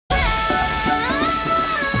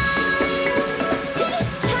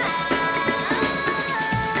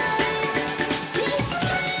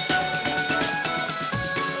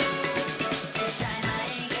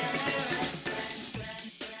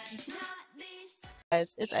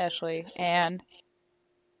guys, it's Ashley, and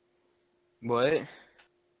What? You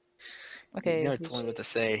okay, never told me what to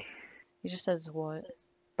say. he just says what,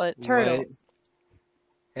 but What? Turtle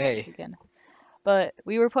Hey. again. But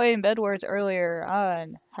we were playing Bed Wars earlier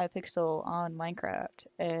on Hypixel on Minecraft,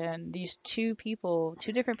 and these two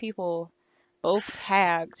different people, both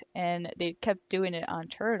tagged, and they kept doing it on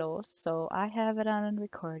Turtle. So I have it on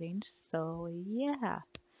recording. So yeah,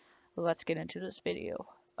 let's get into this video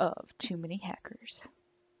of Too Many Hackers.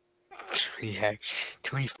 Yeah.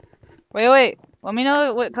 20. Wait. Let me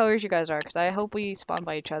know what colors you guys are, because I hope we spawn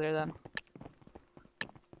by each other then.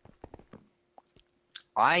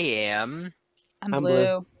 I am I'm I'm blue.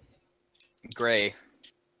 blue. gray.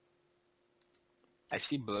 I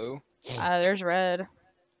see blue. There's red.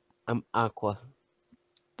 I'm aqua.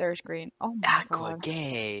 There's green. Oh my Aqua god.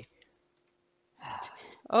 gay.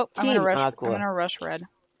 Oh, I'm Team I'm aqua. gonna rush red. Doing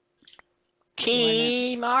it.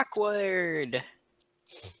 Team awkward.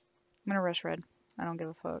 I'm gonna rush red. I don't give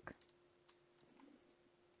a fuck.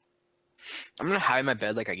 I'm gonna hide my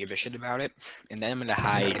bed like I give a shit about it, and then I'm gonna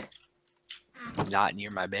hide not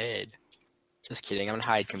near my bed. Just kidding. I'm gonna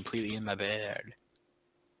hide completely in my bed.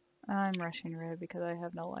 I'm rushing red because I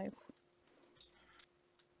have no life.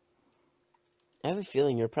 I have a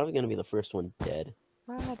feeling you're probably gonna be the first one dead.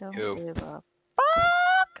 I don't Who? give a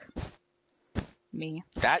fuck. Me.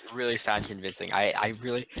 That really sounds convincing. I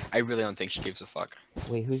really don't think she gives a fuck.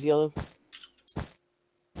 Wait, who's yellow?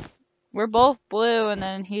 We're both blue and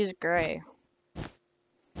then he's gray.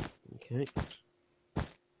 Okay.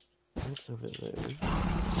 What's over there?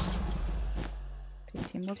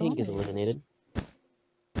 Pink team was Pink is eliminated.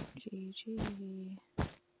 eliminated. GG.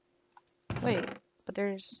 Wait, but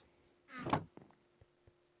there's...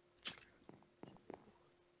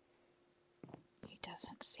 He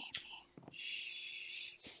doesn't see me. Shh.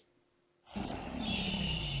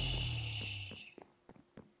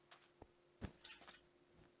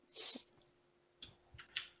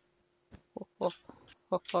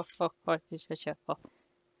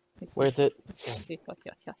 Worth it.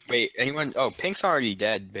 Wait, anyone? Oh, Pink's already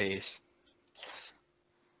dead, base.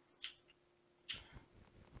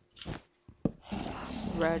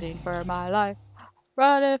 Running for my life.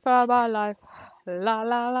 Running for my life. La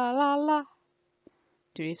la la la la.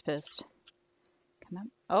 Dude, he's pissed. Come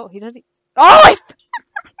on. Oh, he doesn't. Oh!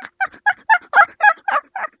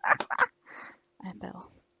 I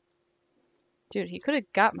fell. Dude, he could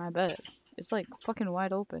have got my bed. It's like fucking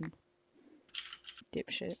wide open.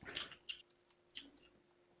 Dipshit.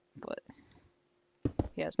 But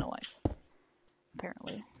he has no life.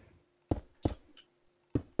 Apparently.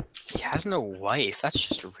 He has no wife. That's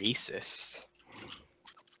just racist.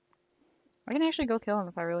 I can actually go kill him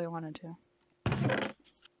if I really wanted to.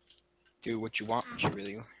 Do what you want, what you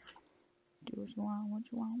really. Do what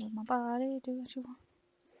you want with my body. Do what you want.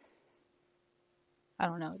 I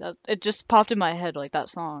don't know. It just popped in my head like that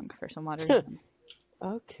song for some odd reason.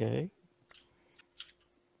 Okay.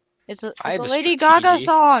 It's a I have a Lady strategy. Gaga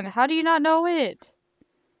song. How do you not know it?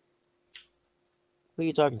 Who are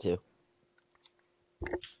you talking to?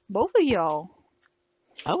 Both of y'all.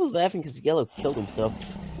 I was laughing because yellow killed himself.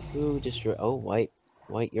 Who destroyed? Oh, white.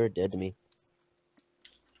 White, you're dead to me.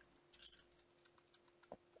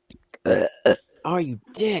 Oh, you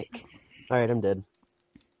dick! Alright, I'm dead.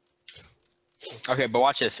 Okay, but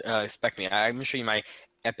watch this. Expect me. I'm gonna show you my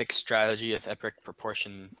epic strategy of epic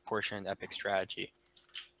proportion epic strategy.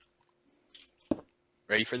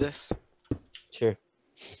 Ready for this? Sure.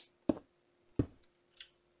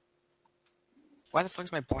 Why the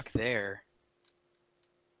fuck's my block there?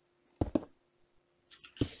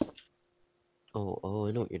 Oh,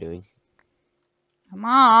 I know what you're doing. Come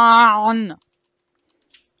on.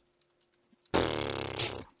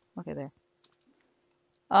 Okay, there.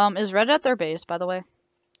 Is red at their base, by the way?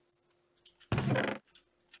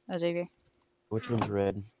 Xavier. Which one's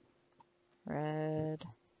red? Red.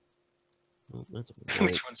 Oh, that's white.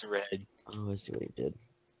 Which one's red? Oh, I see what he did.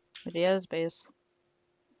 Medea's base.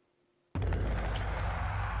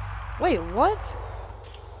 Wait, what?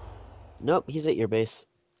 Nope, he's at your base.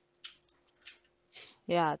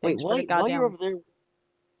 Yeah, Wait, thanks for the why goddamn... you're over there?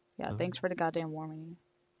 Yeah, thanks for the goddamn warning.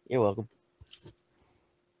 You're welcome.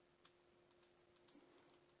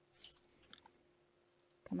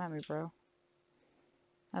 Come at me, bro.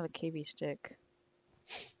 I have a KB stick.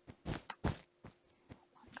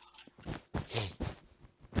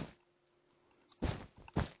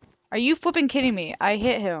 Are you flipping kidding me? I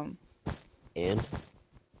hit him. And?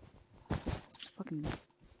 It's fucking...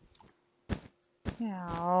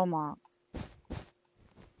 Yeah, oh my...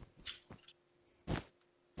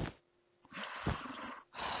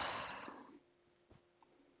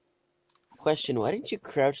 Question: why didn't you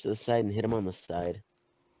crouch to the side and hit him on the side?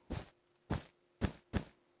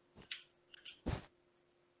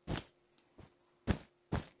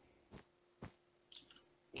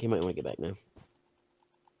 You might want to get back now.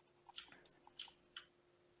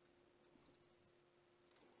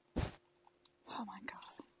 Oh my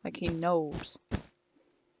god. Like he knows.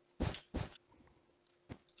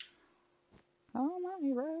 Come on,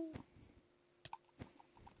 me, bro.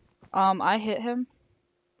 I hit him.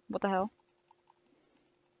 What the hell?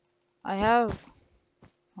 I have...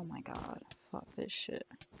 Oh my god. Fuck this shit.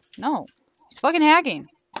 No. He's fucking hacking.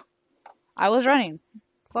 I was running.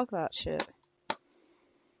 Fuck that shit.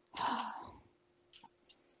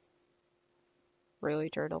 Really,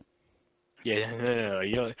 Turtle? Yeah,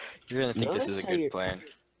 you're gonna think this Notice is a how good you're- plan.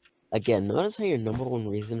 Again, notice how your number one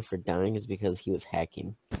reason for dying is because he was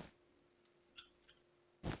hacking.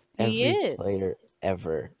 He Every is. player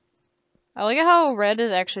ever. I like how Red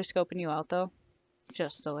is actually scoping you out, though.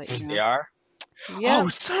 Just to let you know. They are? Yep. Oh,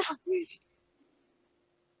 son of a bitch!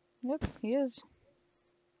 Yep, he is.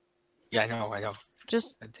 Yeah, I know.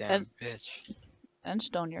 Just A damn bitch. end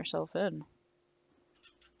stone yourself in.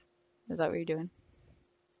 Is that what you're doing?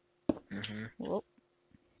 Mm-hmm. Well.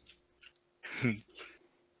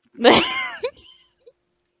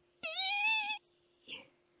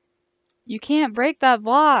 You can't break that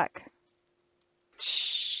block.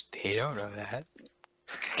 Shh, they don't know that.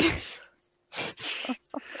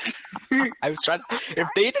 I was trying to... If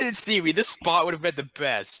they didn't see me, this spot would have been the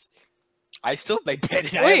best. I still have my bed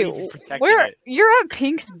and I Wait, haven't even protected where? it. You're at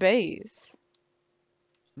Pink's base.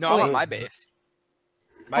 No, I'm Wait. on my base.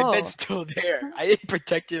 My Oh. bed's still there. I didn't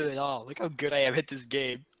protect it at all. Look how good I am at this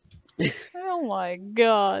game. Oh my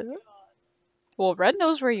god. Well, Red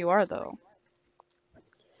knows where you are, though.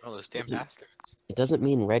 Oh, those damn bastards. It doesn't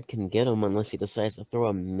mean Red can get him unless he decides to throw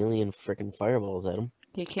a million freaking fireballs at him.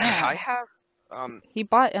 He I can't. have, He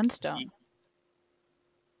bought Endstone.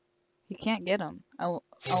 He can't get him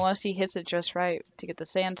unless he hits it just right to get the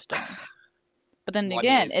sandstone. But then Well, I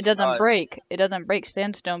again, mean, it doesn't break. It doesn't break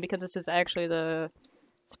sandstone because this is actually the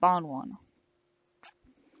spawn one.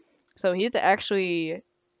 So he's actually.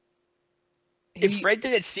 if Red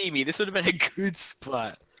didn't see me, this would have been a good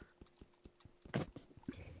spot.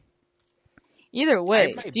 Either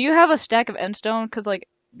way, might- do you have a stack of Endstone? Because like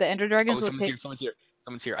the Ender Dragons Oh, will someone's take. here,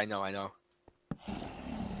 someone's here. I know.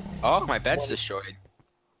 Oh, my bed's destroyed.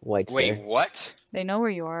 White's Wait, there. what? They know where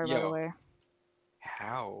you are, by the Yo. way.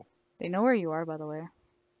 How? They know where you are, by the way.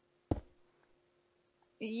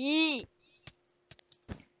 Yee!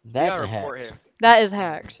 That's we a gotta hack. report him. That is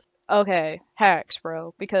hacks. Okay, hacks,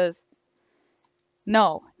 bro. Because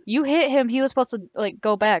no, you hit him. He was supposed to like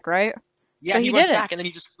go back, right? Yeah, But he he went didn't. back and then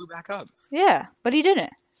he just flew back up. Yeah, but he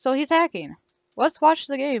didn't. So he's hacking. Let's watch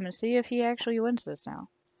the game and see if he actually wins this now.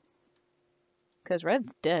 Because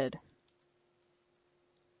Red's dead.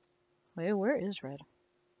 Wait, where is Red?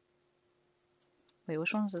 Wait,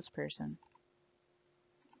 which one's this person?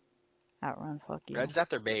 Outrun, fuck you. Red's at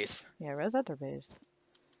their base. Yeah, Red's at their base.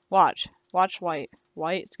 Watch. Watch White.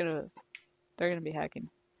 White's gonna... They're gonna be hacking.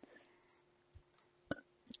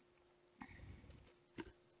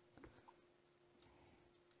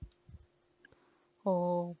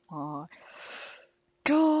 Oh my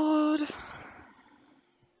god.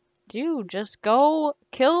 Dude, just go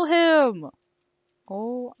kill him.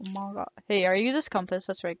 Oh my god. Hey, are you this compass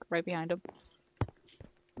that's right behind him?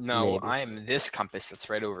 No, Maybe. I am this compass that's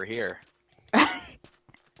right over here.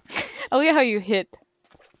 Oh, look at how you hit.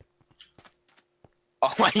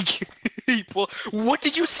 Oh my god. What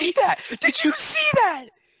did you see that? Did you see that?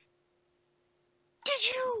 Did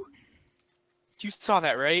you? You saw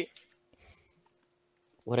that, right?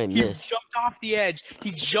 What I He missed. jumped off the edge.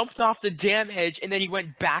 He jumped off the damn edge and then he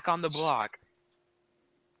went back on the block.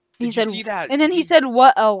 He Did you said, see that? and then he said,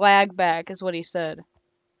 "What a lag back," is what he said.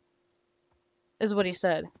 Is what he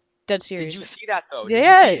said. Dead serious. Did you see that though?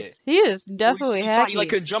 Yeah, Did you see it? he is Well, definitely you saw he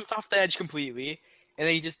hacky. like jumped off the edge completely, and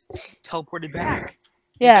then he just teleported back.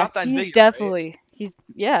 Yeah, got that he's video, right? definitely. He's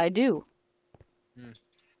yeah, I do.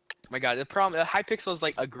 My god, the problem, Hypixel is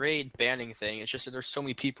like a grade banning thing. It's just that there's so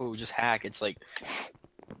many people who just hack. It's like,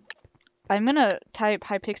 I'm gonna type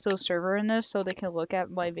Hypixel server in this so they can look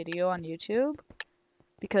at my video on YouTube,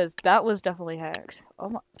 because that was definitely hacks. Oh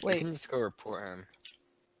my, you wait. can just go report him.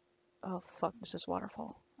 Oh fuck, this is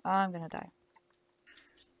waterfall. I'm gonna die.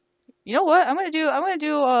 You know what? I'm gonna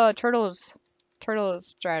do turtles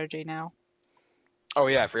strategy now. Oh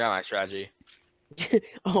yeah, I forgot my strategy.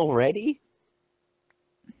 Already?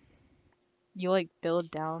 You like build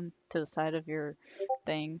down to the side of your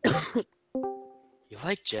thing. You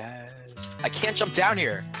like jazz? I can't jump down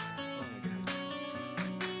here. Oh my god.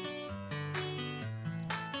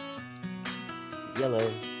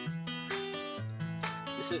 Yellow.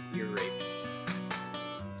 This is ear rape.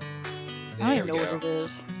 I don't even know what it is.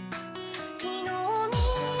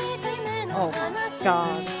 Oh my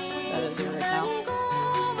god. That is ear rape now.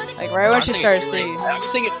 Like right when she started singing. I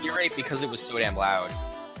was saying it's ear rape because it was so damn loud.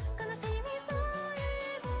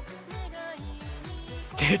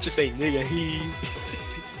 Just say nigga he.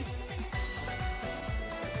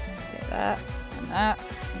 Okay, that and that.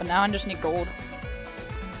 But now I just need gold.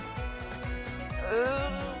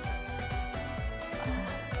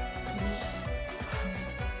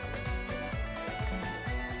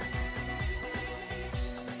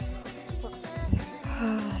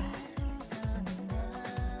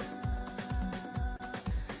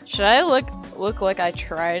 Should I look like I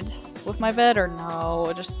tried with my bed or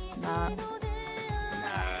no? Just not.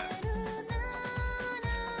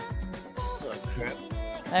 Oh crap.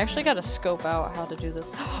 I actually gotta scope out how to do this.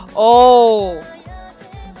 Oh!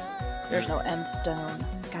 There's no end stone.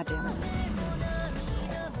 God damn it.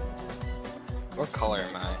 What color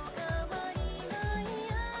am I?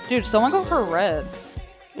 Dude, someone go for red.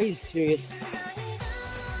 Are you serious?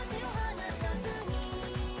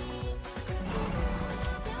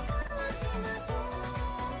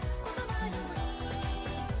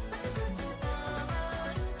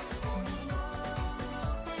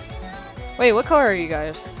 Wait, what color are you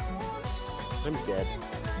guys? I'm dead.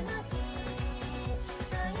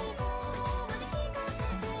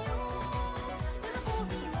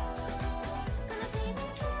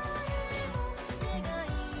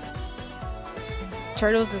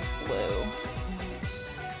 Turtles is blue.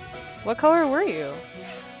 What color were you?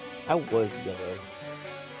 I was yellow.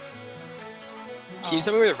 Can you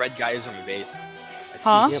tell me where the red guy is on the base? I see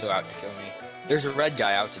Huh? he's so out to kill me. There's a red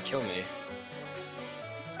guy out to kill me.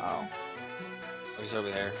 Oh. Oh, he's over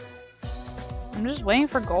there. I'm just waiting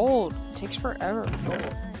for gold. It takes forever for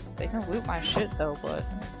gold. They can loot my shit though, but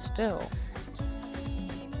still.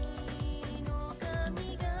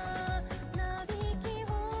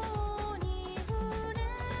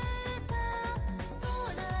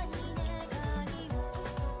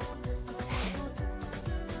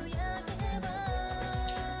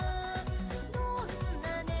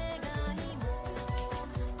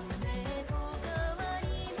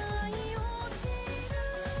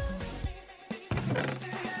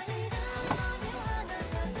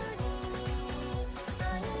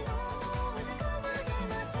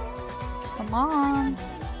 Come on.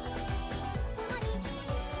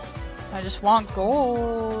 I just want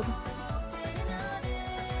gold.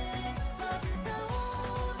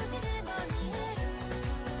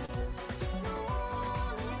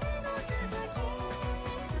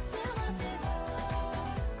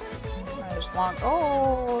 I just want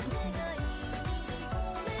gold.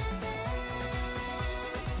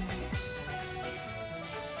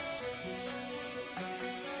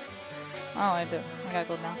 Oh, I do. I got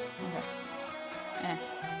gold now. Okay. Eh.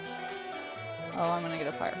 Oh, I'm gonna get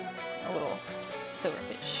a fire. A little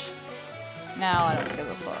silverfish. Now I don't give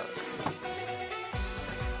a fuck.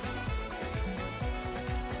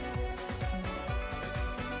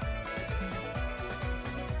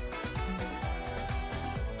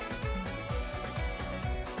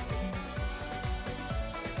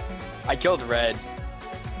 I killed red.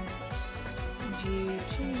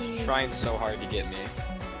 GG. Trying so hard to get me.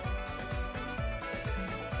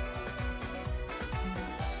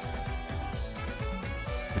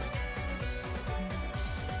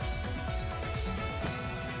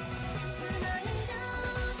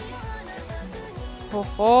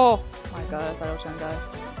 Oh my god, I thought I was gonna die.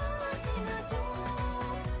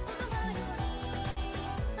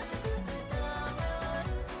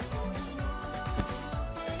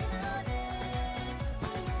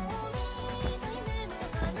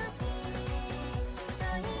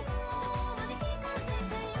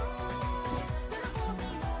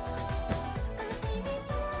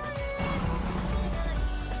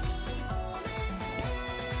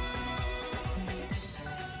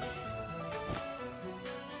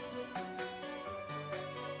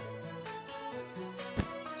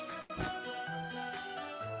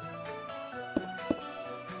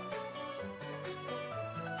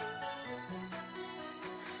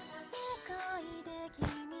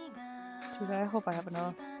 Dude, I hope I have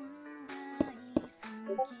enough.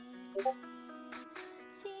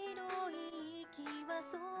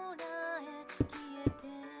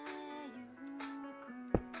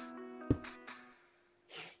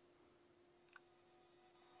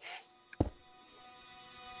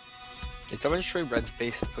 Can someone destroy Red's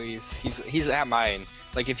base, please? He's at mine.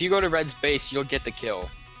 Like, if you go to Red's base, you'll get the kill.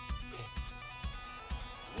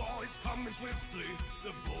 War is coming swiftly,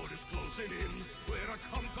 the borders close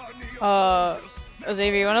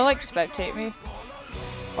Xavier, you wanna like spectate me?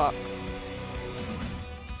 Fuck.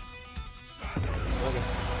 Okay.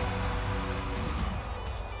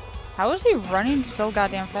 How is he running so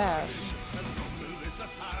goddamn fast?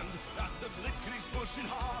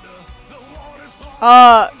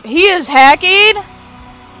 He is hacking?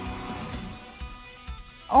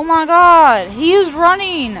 Oh my god, he is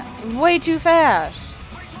running way too fast.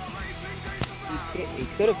 He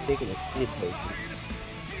could have taken a speed potion.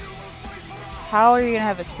 How are you gonna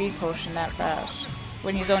have a speed potion that fast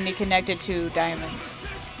when he's only connected to diamonds?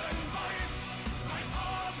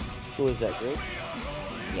 Who is that, Greg?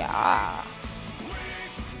 Yeah.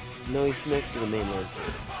 No, he's connected to the mainland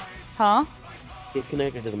server. Huh? He's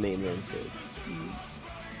connected to the mainland server.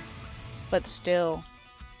 But still,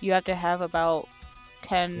 you have to have about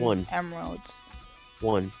 10 One. emeralds.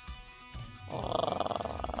 1.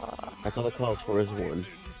 That's all it calls for is 1.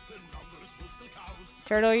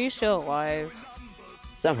 Turtle, are you still alive?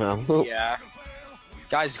 Somehow. Yeah.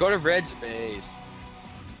 Guys, go to Red's base.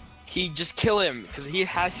 He just kill him because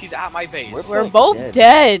he's at my base. We're We're both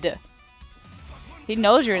dead. He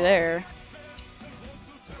knows you're there.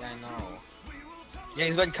 Yeah, I know. Yeah,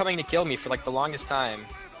 he's been coming to kill me for like the longest time.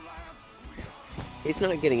 He's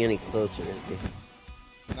not getting any closer, is he?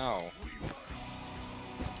 No.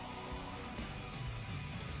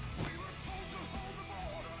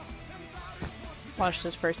 Watch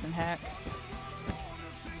this person hack.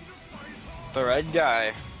 The red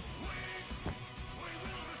guy.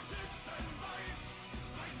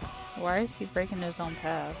 Why is he breaking his own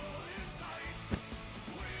path?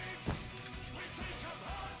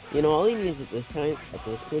 You know, all he needs at this point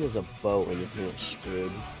is a bow and you're pretty much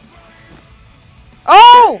screwed.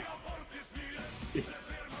 Oh!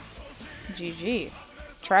 GG.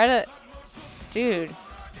 Try to... Dude.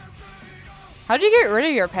 How'd you get rid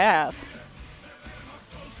of your path?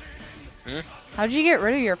 How'd you get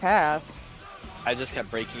rid of your path? I just kept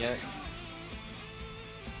breaking it.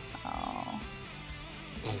 Oh.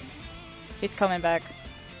 He's coming back.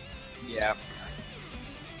 Yeah.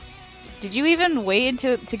 Did you even wait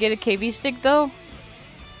to get a KB stick though?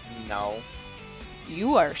 No.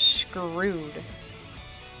 You are screwed.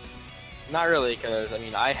 Not really, because I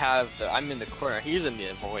mean, I'm in the corner. He's in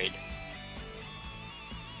the void.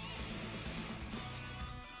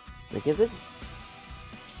 Like, if this...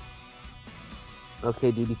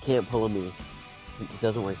 Okay, dude, you can't pull a me. It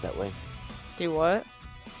doesn't work that way. Do what?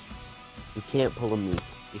 You can't pull a me.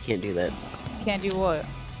 You can't do that. Can't do what?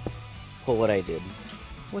 Pull what I did.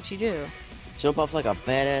 What you do? Jump off like a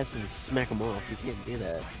badass and smack them off. You can't do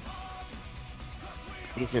that.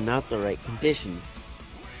 These are not the right conditions.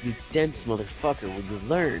 You dense motherfucker, will you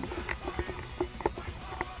learn?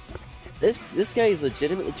 This guy is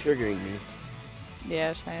legitimately triggering me.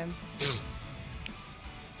 Yeah, same.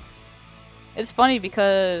 It's funny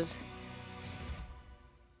because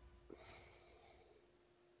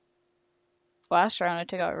last round I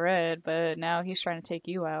took out Red, but now he's trying to take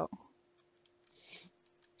you out.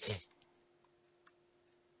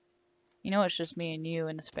 You know it's just me and you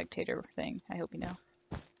and the spectator thing. I hope you know.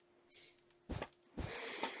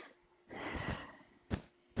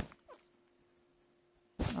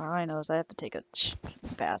 All I know is I have to take a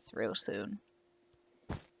bath real soon.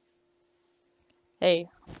 Hey,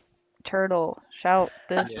 Turtle, shout,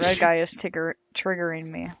 this Yeah. red guy is triggering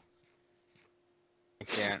me. I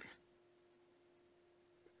can't.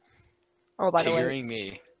 Oh, by the way, Triggering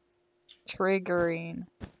me. triggering.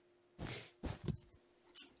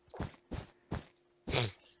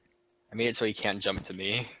 I made it so he can't jump to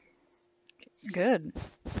me. Good.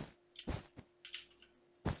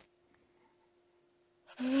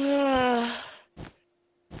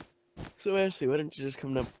 So Ashley, why didn't you just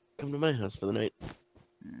come to my house for the night?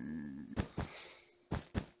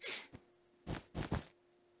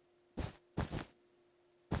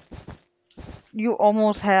 You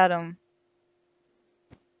almost had him.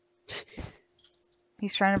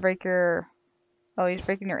 He's trying to break your... Oh, he's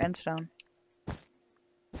breaking your endstone.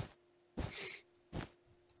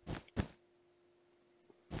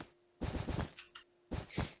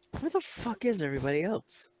 Where the fuck is everybody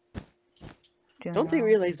else? Doing Don't they wrong.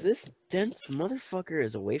 realize this dense motherfucker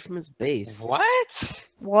is away from his base? What?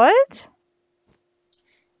 What?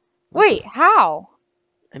 Wait, how?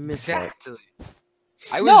 I missed that. Exactly.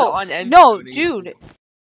 I was No, on end. no, dude.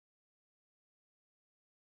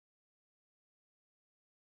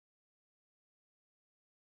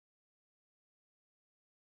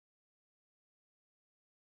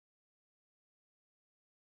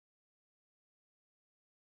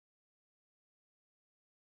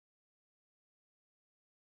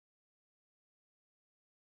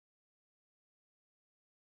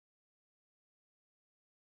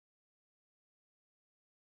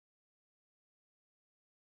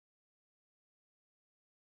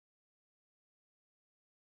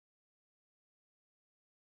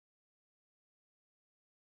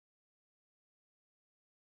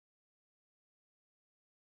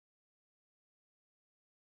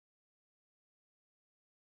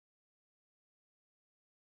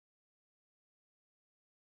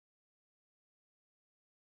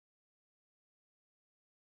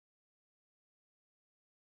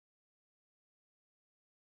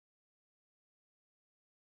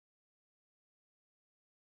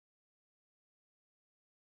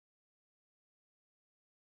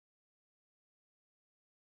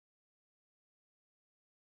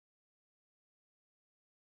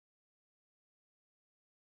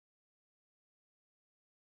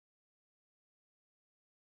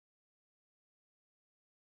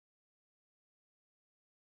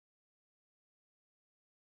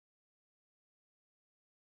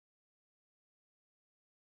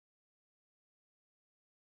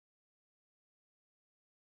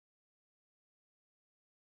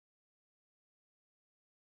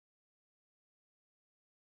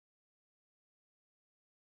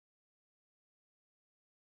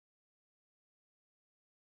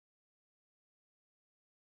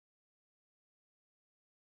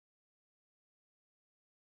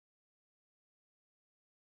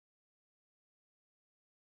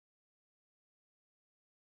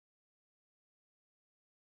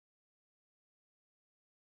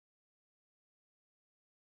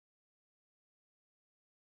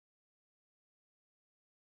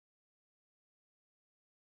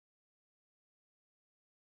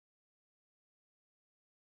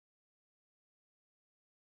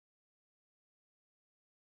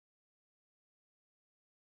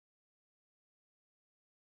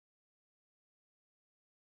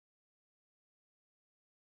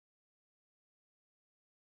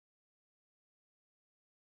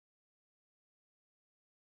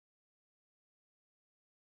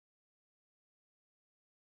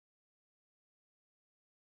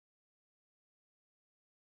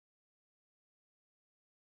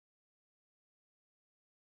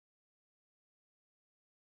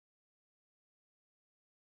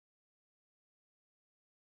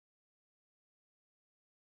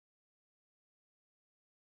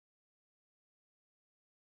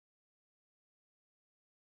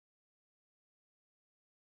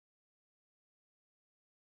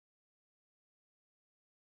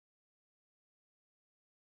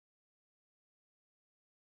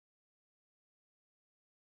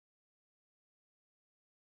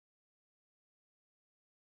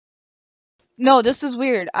 No, this is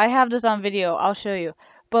weird. I have this on video. I'll show you.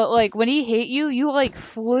 But like when he hit you, you like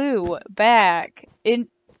flew back in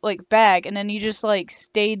like back and then you just like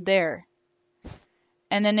stayed there.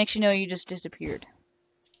 And then next you know you just disappeared.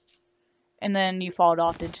 And then you followed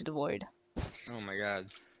off into the void. Oh my god.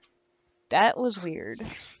 That was weird.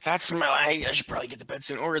 That's my. I should probably get to bed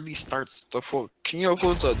soon, or at least start the full. Can you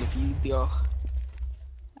upload the video?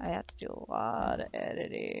 I have to do a lot of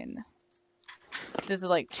editing. This is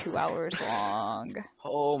like 2 hours long.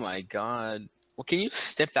 Oh my god. Well, can you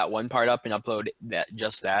snip that one part up and upload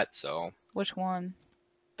that? So Which one?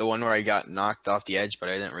 the one where I got knocked off the edge, but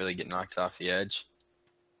I didn't really get knocked off the edge.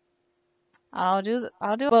 I'll do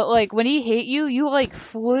but like when he hit you, you like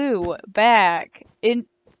flew back in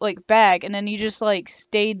like back and then you just like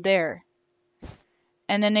stayed there.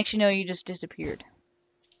 And then next you know you just disappeared.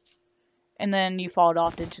 And then you followed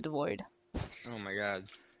off into the void. Oh my god.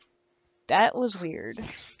 That was weird.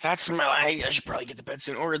 That's my. I should probably get to bed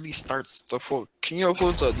soon, or at least start the full. Can you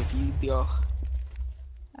upload the video?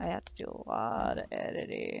 I have to do a lot of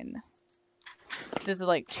editing. This is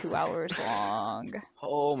like 2 hours long.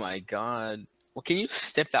 Oh my god. Well, can you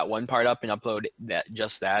snip that one part up and upload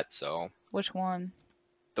that? So Which one?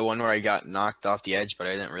 the one where I got knocked off the edge, but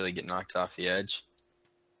I didn't really get knocked off the edge.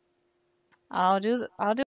 I'll do